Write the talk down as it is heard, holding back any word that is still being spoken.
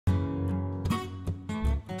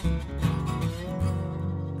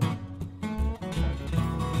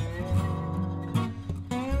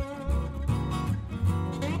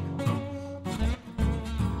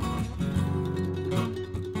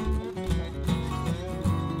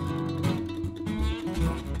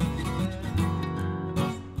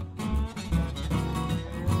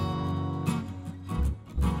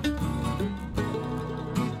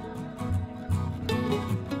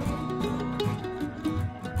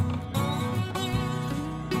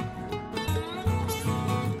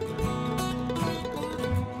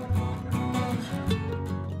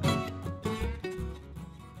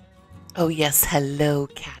Oh, yes. Hello,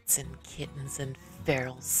 cats and kittens and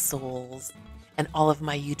feral souls, and all of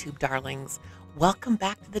my YouTube darlings. Welcome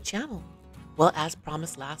back to the channel. Well, as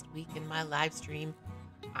promised last week in my live stream,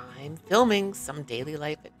 I'm filming some daily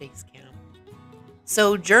life at base camp.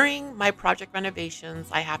 So during my project renovations,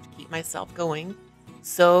 I have to keep myself going.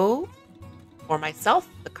 So for myself,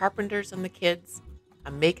 the carpenters, and the kids,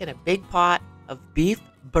 I'm making a big pot of beef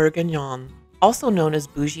bourguignon, also known as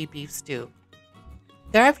Boujee beef stew.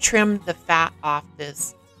 There I've trimmed the fat off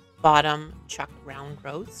this bottom chuck round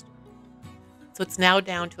roast. So it's now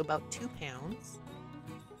down to about 2 pounds.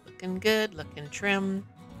 Looking good, looking trim.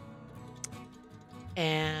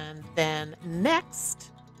 And then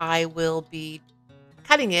next, I will be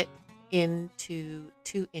cutting it into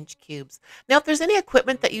 2-inch cubes. Now, if there's any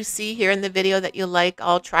equipment that you see here in the video that you like,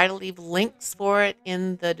 I'll try to leave links for it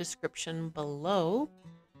in the description below,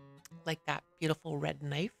 like that beautiful red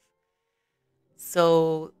knife.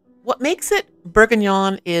 So what makes it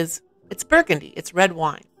bourguignon is it's burgundy, it's red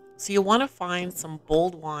wine. So you want to find some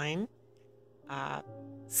bold wine.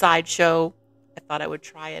 Sideshow, I thought I would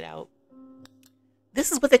try it out.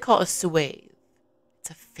 This is what they call a Suave. It's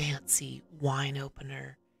a fancy wine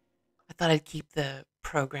opener. I thought I'd keep the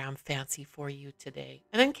program fancy for you today.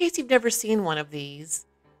 And in case you've never seen one of these,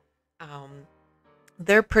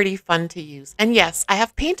 they're pretty fun to use. And yes, I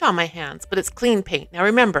have paint on my hands, but it's clean paint. Now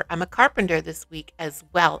remember, I'm a carpenter this week as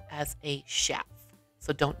well as a chef,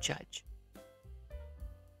 so don't judge.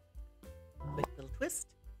 Quick little twist.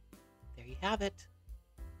 There you have it.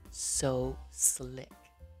 So slick.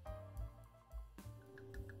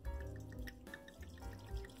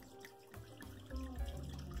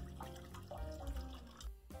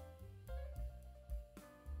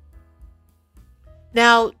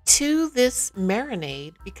 Now, to this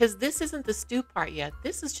marinade, because this isn't the stew part yet,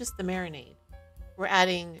 this is just the marinade. We're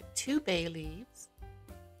adding 2 bay leaves,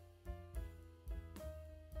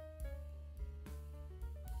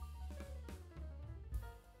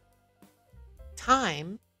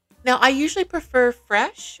 thyme. Now, I usually prefer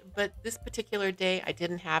fresh, but this particular day I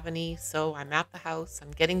didn't have any, so I'm at the house.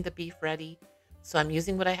 I'm getting the beef ready, so I'm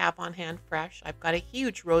using what I have on hand fresh. I've got a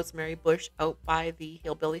huge rosemary bush out by the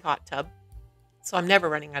Hillbilly hot tub, so I'm never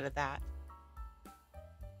running out of that.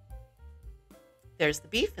 There's the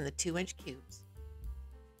beef in the 2-inch cubes.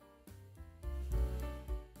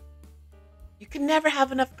 You can never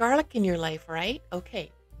have enough garlic in your life, right?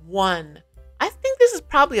 Okay, 1. I think this is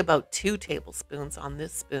probably about 2 tablespoons on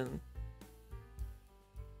this spoon.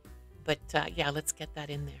 But yeah, let's get that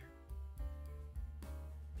in there.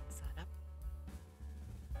 Mix that up.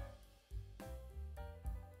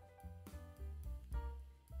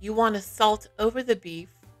 You want to salt over the beef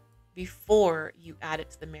before you add it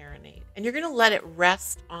to the marinade. And you're going to let it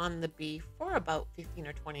rest on the beef for about 15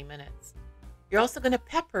 or 20 minutes. You're also going to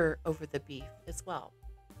pepper over the beef as well.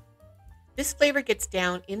 This flavor gets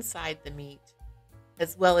down inside the meat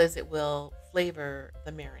as well as it will flavor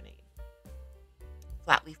the marinade.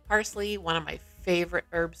 Flat leaf parsley, one of my favorite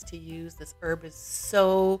herbs to use. This herb is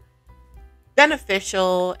so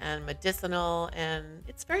beneficial and medicinal, and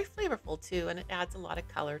it's very flavorful too, and it adds a lot of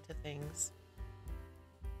color to things.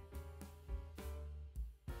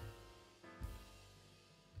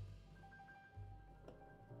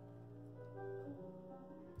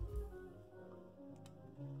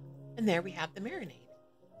 And there we have the marinade.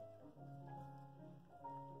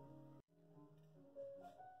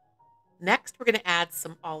 Next, we're going to add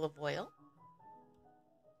some olive oil.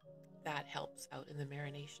 That helps out in the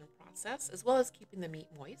marination process, as well as keeping the meat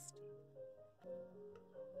moist.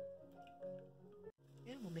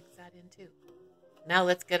 And we'll mix that in too. Now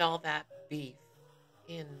let's get all that beef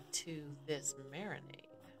into this marinade.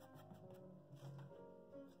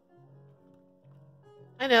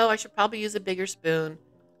 I know I should probably use a bigger spoon,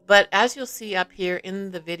 but as you'll see up here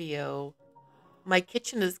in the video, my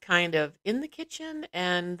kitchen is kind of in the kitchen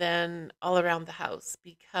and then all around the house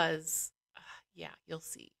because, yeah, you'll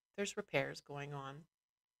see. There's repairs going on.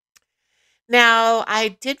 Now, I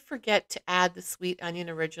did forget to add the sweet onion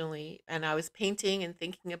originally, and I was painting and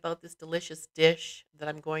thinking about this delicious dish that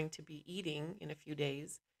I'm going to be eating in a few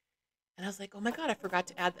days. And I was like, oh my God, I forgot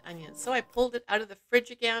to add the onion. So I pulled it out of the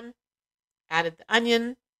fridge again, added the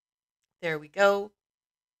onion. There we go.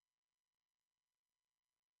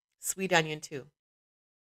 Sweet onion too.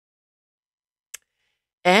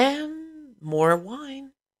 And more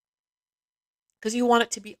wine, because you want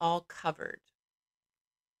it to be all covered.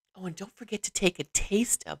 Oh, and don't forget to take a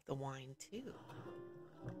taste of the wine too.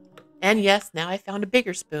 And yes, now I found a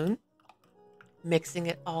bigger spoon, mixing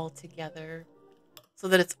it all together so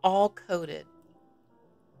that it's all coated.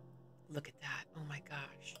 Look at that. Oh my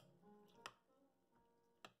gosh.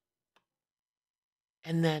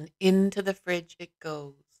 And then into the fridge it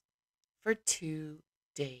goes for 2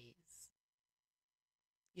 days.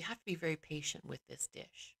 You have to be very patient with this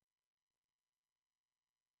dish.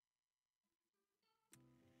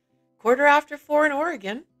 4:15 in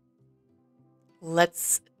Oregon.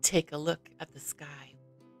 Let's take a look at the sky.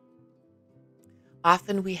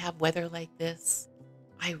 Often we have weather like this.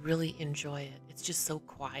 I really enjoy it. It's just so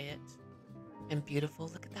quiet and beautiful.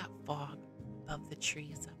 Look at that fog above the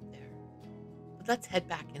trees up there. But let's head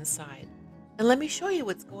back inside and let me show you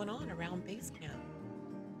what's going on around base camp.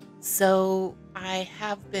 So I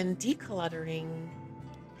have been decluttering,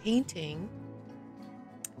 painting,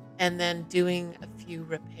 and then doing a few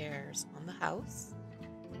repairs on the house.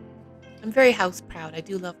 I'm very house proud. I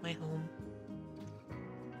do love my home.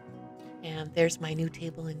 And there's my new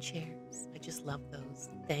table and chairs. I just love those.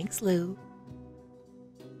 Thanks, Lou.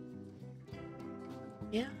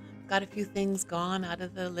 Yeah, got a few things gone out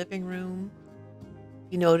of the living room.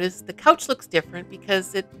 You notice the couch looks different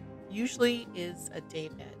because it usually is a day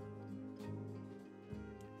bed.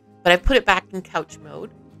 But I put it back in couch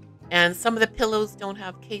mode. And some of the pillows don't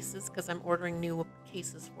have cases because I'm ordering new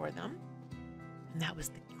cases for them. And that was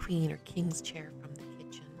the queen or king's chair from the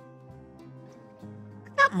kitchen.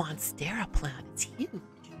 Look at that monstera plant. It's huge.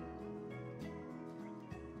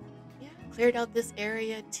 Yeah, cleared out this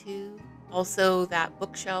area too. Also that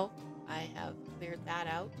bookshelf, I have cleared that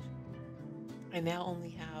out. I now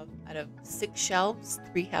only have, out of 6 shelves,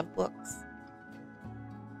 3 have books.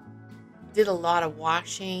 Did a lot of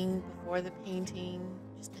washing before the painting.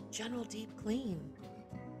 Just a general deep clean.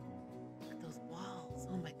 Look at those walls.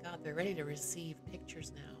 Oh my God, they're ready to receive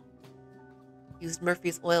pictures now. Used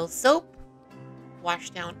Murphy's Oil soap.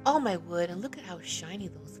 Washed down all my wood. And look at how shiny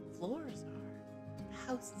those floors are. The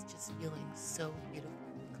house is just feeling so beautiful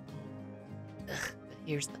and clean. Ugh, but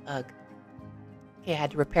here's the ugh. Okay, I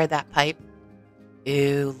had to repair that pipe.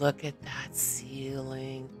 Ew, look at that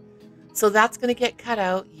ceiling. So that's going to get cut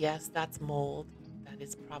out. Yes, that's mold. That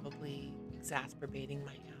is probably exacerbating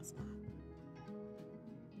my asthma.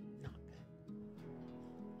 Not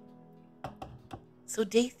good. So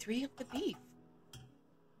day 3 of the beef.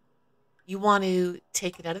 You want to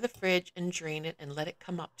take it out of the fridge and drain it and let it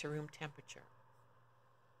come up to room temperature.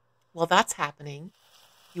 While that's happening,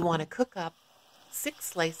 you want to cook up 6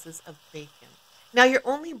 slices of bacon. Now you're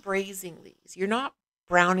only braising these. You're not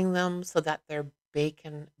browning them so that they're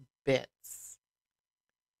bacon bits.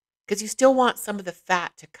 Because you still want some of the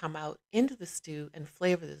fat to come out into the stew and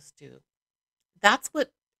flavor the stew. That's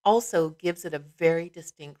what also gives it a very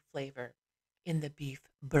distinct flavor in the beef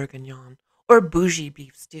bourguignon or Boujee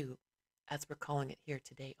beef stew, as we're calling it here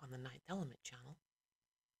today on the Ninth Element channel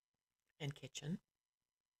and kitchen.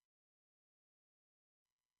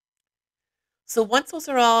 So once those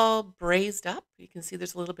are all braised up, you can see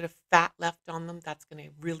there's a little bit of fat left on them. That's going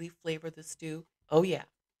to really flavor the stew. Oh yeah,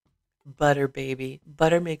 butter, baby.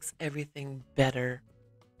 Butter makes everything better.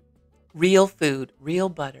 Real food, real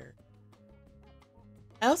butter.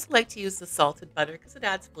 I also like to use the salted butter because it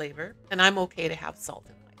adds flavor, and I'm okay to have salt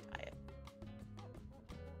in my diet.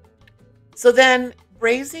 So then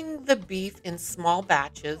braising the beef in small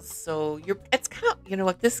batches. So it's kind of,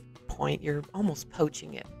 at this point, you're almost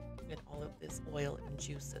poaching it in all of this oil and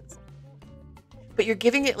juices. But you're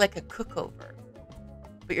giving it like a cook over,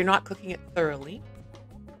 but you're not cooking it thoroughly.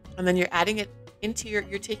 And then you're adding it into you're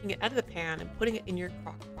taking it out of the pan and putting it in your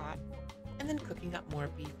crock pot and then cooking up more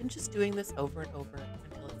beef and just doing this over and over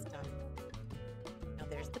until it's done. Now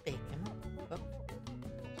there's the bacon cooked.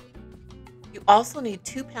 You also need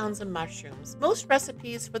 2 pounds of mushrooms. Most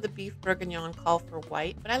recipes for the beef bourguignon call for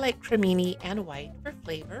white, but I like cremini and white for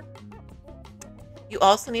flavor. You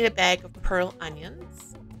also need a bag of pearl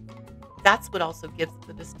onions. That's what also gives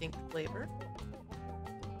the distinct flavor.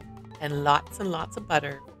 And lots of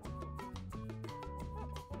butter.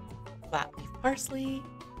 Flat leaf parsley.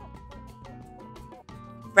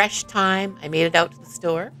 Fresh thyme. I made it out to the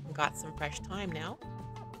store and got some fresh thyme now.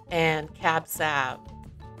 And Cab Sav.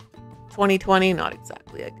 2020, not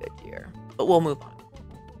exactly a good year, but we'll move on.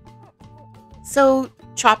 So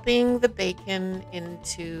chopping the bacon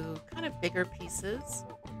into kind of bigger pieces.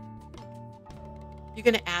 You're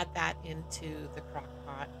going to add that into the crock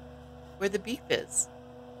pot where the beef is.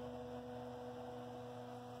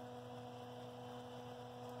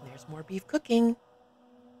 There's more beef cooking.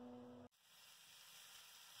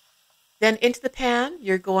 Then into the pan,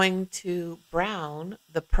 you're going to brown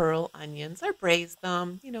the pearl onions or braise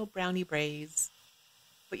them, brownie braise.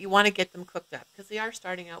 But you want to get them cooked up because they are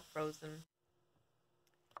starting out frozen.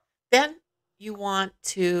 Then you want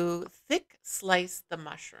to thick slice the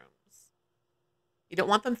mushrooms. You don't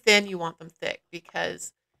want them thin, you want them thick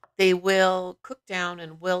because they will cook down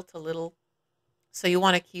and wilt a little. So you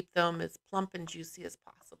want to keep them as plump and juicy as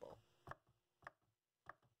possible.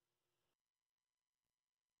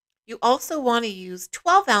 You also want to use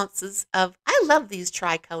 12 ounces of, I love these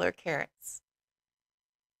tricolor carrots.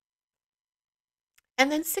 And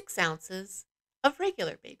then 6 ounces of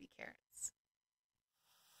regular baby carrots.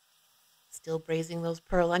 Still braising those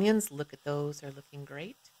pearl onions. Look at those, they're looking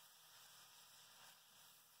great.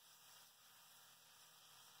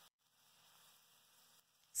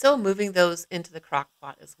 So moving those into the crock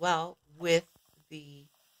pot as well with the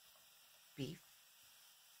beef.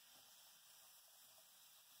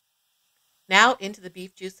 Now into the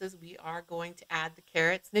beef juices, we are going to add the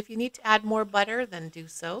carrots. And if you need to add more butter, then do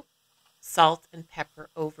so. Salt and pepper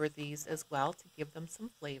over these as well to give them some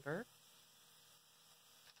flavor.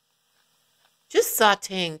 Just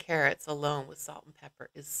sauteing carrots alone with salt and pepper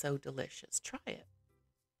is so delicious. Try it.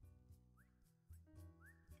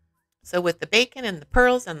 So with the bacon and the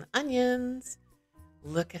pearls and the onions,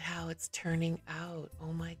 look at how it's turning out.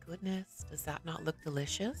 Oh my goodness. Does that not look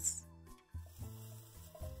delicious?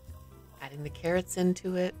 Adding the carrots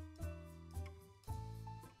into it.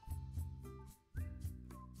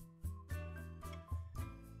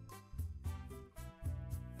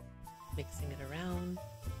 Mixing it around.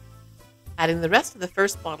 Adding the rest of the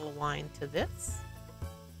first bottle of wine to this.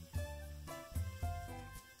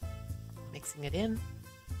 Mixing it in.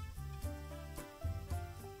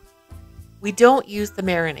 We don't use the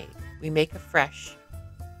marinade. We make a fresh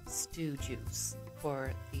stew juice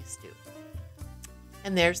for the stew.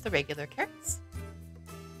 And there's the regular carrots.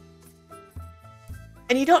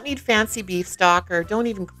 And you don't need fancy beef stock or don't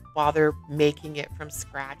even bother making it from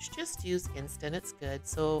scratch. Just use instant, it's good.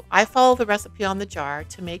 So I follow the recipe on the jar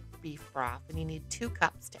to make beef broth, and you need 2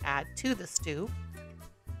 cups to add to the stew.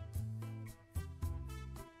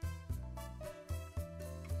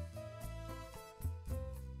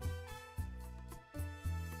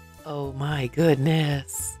 Oh my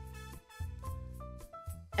goodness.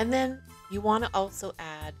 And then you want to also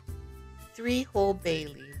add 3 whole bay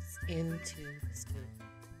leaves into the stew.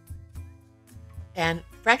 And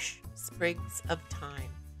fresh sprigs of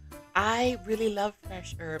thyme. I really love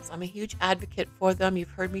fresh herbs. I'm a huge advocate for them.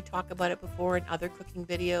 You've heard me talk about it before in other cooking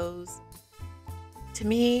videos. To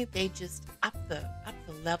me, they just up the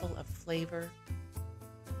level of flavor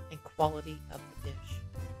and quality of the dish.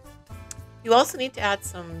 You also need to add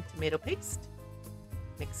some tomato paste.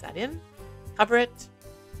 Mix that in. Cover it.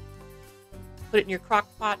 Put it in your crock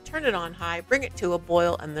pot. Turn it on high. Bring it to a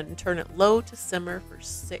boil and then turn it low to simmer for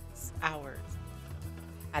 6 hours.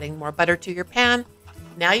 Adding more butter to your pan.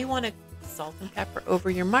 Now you want to salt and pepper over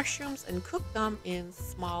your mushrooms and cook them in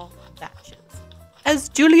small batches. As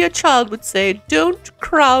Julia Child would say, don't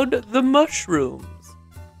crowd the mushrooms.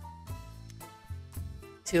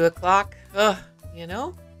 2 o'clock,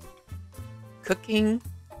 cooking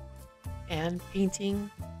and painting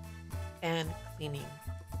and cleaning.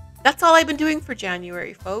 That's all I've been doing for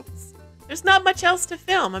January, folks. There's not much else to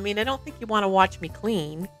film. I mean, I don't think you want to watch me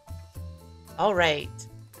clean. All right.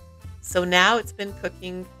 So now it's been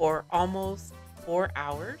cooking for almost 4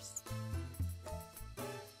 hours.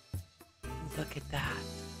 Look at that.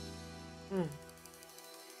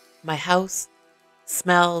 My house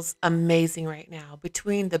smells amazing right now.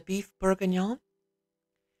 Between the beef bourguignon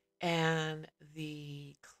and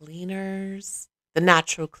the cleaners, the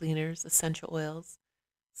natural cleaners, essential oils,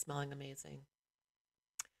 smelling amazing.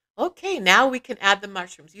 Okay, now we can add the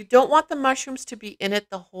mushrooms. You don't want the mushrooms to be in it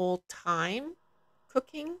the whole time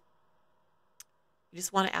cooking. You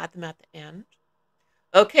just want to add them at the end.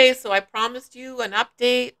 Okay, so I promised you an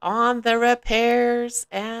update on the repairs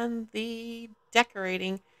and the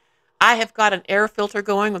decorating. I have got an air filter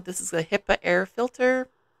going. This is a HEPA air filter,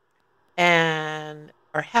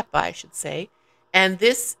 or HEPA, I should say. And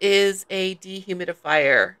this is a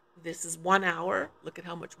dehumidifier. This is 1 hour. Look at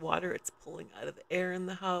how much water it's pulling out of the air in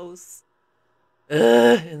the house.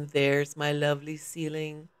 And there's my lovely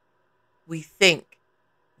ceiling. we think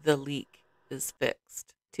the leak is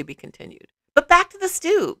fixed. To be continued. But back to the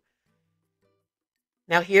stew.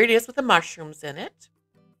 Now here it is with the mushrooms in it.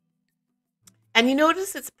 And you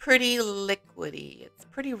notice it's pretty liquidy. It's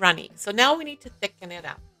pretty runny. So now we need to thicken it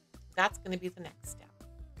up. That's going to be the next step.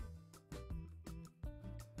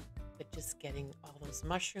 But just getting all those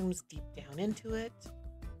mushrooms deep down into it.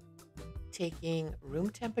 Taking room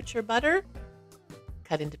temperature butter,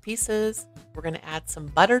 cut into pieces. We're going to add some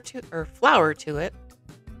flour to it.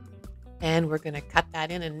 And we're going to cut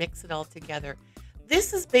that in and mix it all together.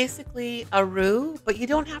 This is basically a roux, but you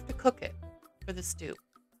don't have to cook it for the stew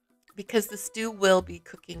because the stew will be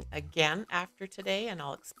cooking again after today, and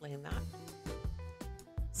I'll explain that.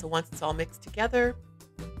 So once it's all mixed together,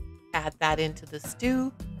 add that into the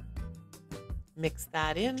stew, mix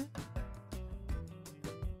that in.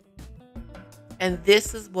 And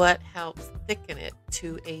this is what helps thicken it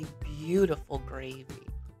to a beautiful gravy.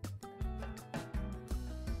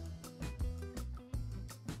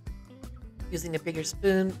 Using a bigger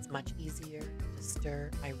spoon, it's much easier to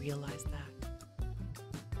stir. I realize that.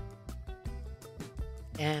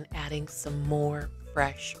 And adding some more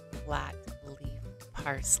fresh flat leaf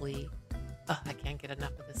parsley. Oh, I can't get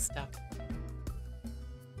enough of this stuff.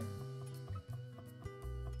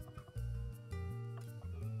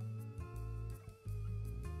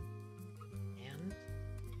 And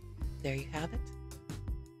there you have it.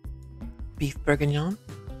 Beef bourguignon.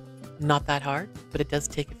 Not that hard, but it does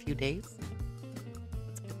take a few days.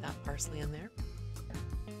 Parsley in there.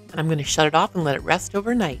 And I'm going to shut it off and let it rest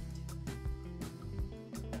overnight.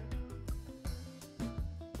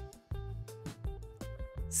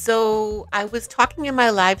 So I was talking in my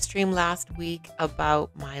live stream last week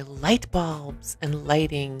about my light bulbs and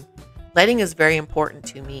lighting. Lighting is very important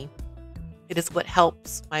to me. It is what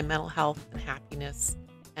helps my mental health and happiness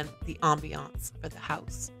and the ambiance for the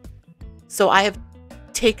house. So I have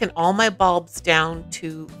taken all my bulbs down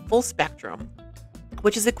to full spectrum,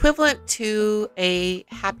 which is equivalent to a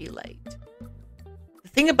happy light. The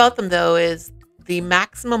thing about them, though, is the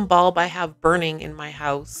maximum bulb I have burning in my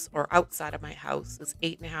house or outside of my house is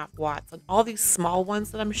 8.5 watts. And all these small ones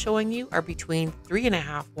that I'm showing you are between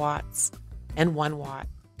 3.5 watts and 1 watt.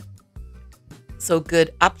 So good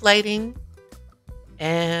uplighting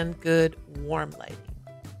and good warm lighting.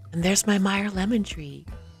 And there's my Meyer lemon tree.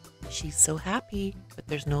 She's so happy, but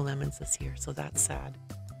there's no lemons this year, so that's sad.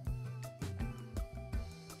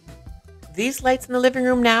 These lights in the living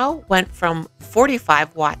room now went from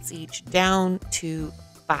 45 watts each down to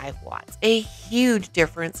 5 watts. A huge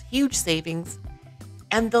difference, huge savings.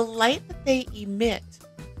 And the light that they emit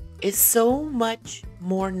is so much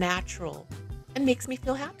more natural and makes me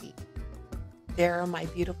feel happy. There are my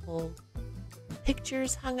beautiful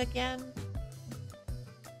pictures hung again.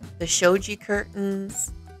 The shoji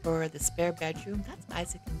curtains for the spare bedroom. That's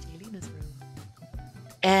Isaac and Jayleena's room.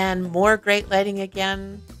 And more great lighting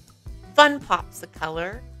again. Fun pops of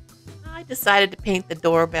color. I decided to paint the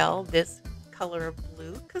doorbell this color of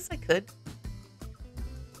blue because I could.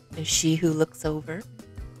 And she who looks over.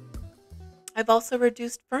 I've also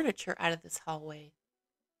reduced furniture out of this hallway.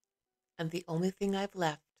 And the only thing I've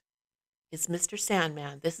left is Mr.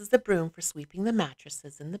 Sandman. This is the broom for sweeping the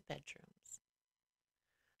mattresses in the bedrooms.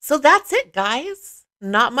 So that's it, guys.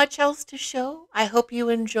 Not much else to show. I hope you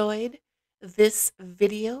enjoyed this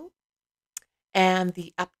video and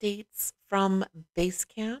the updates from base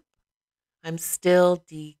camp. I'm still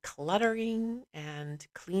decluttering and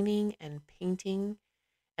cleaning and painting,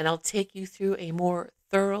 and I'll take you through a more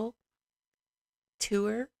thorough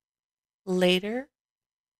tour later.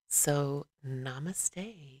 So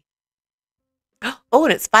namaste. Oh,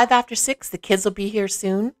 and it's 5 after 6. The kids will be here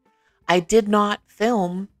soon. I did not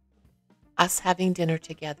film us having dinner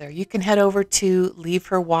together. You can head over to Leave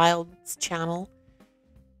Her Wild's channel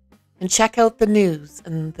and check out the news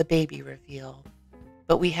and the baby reveal.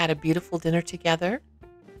 But we had a beautiful dinner together,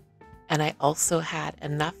 and I also had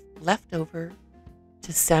enough left over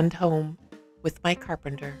to send home with my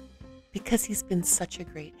carpenter because he's been such a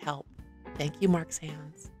great help. Thank you, Mark's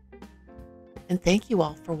Hands. And thank you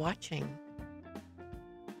all for watching.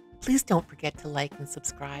 Please don't forget to like and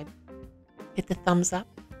subscribe. Hit the thumbs up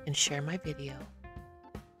and share my video.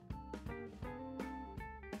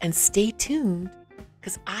 And stay tuned,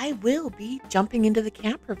 because I will be jumping into the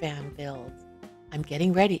camper van build. I'm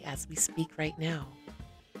getting ready as we speak right now.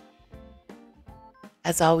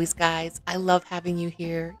 As always, guys, I love having you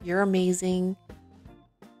here. You're amazing.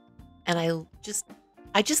 And I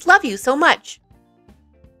just love you so much.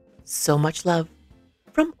 So much love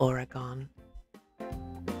from Oregon.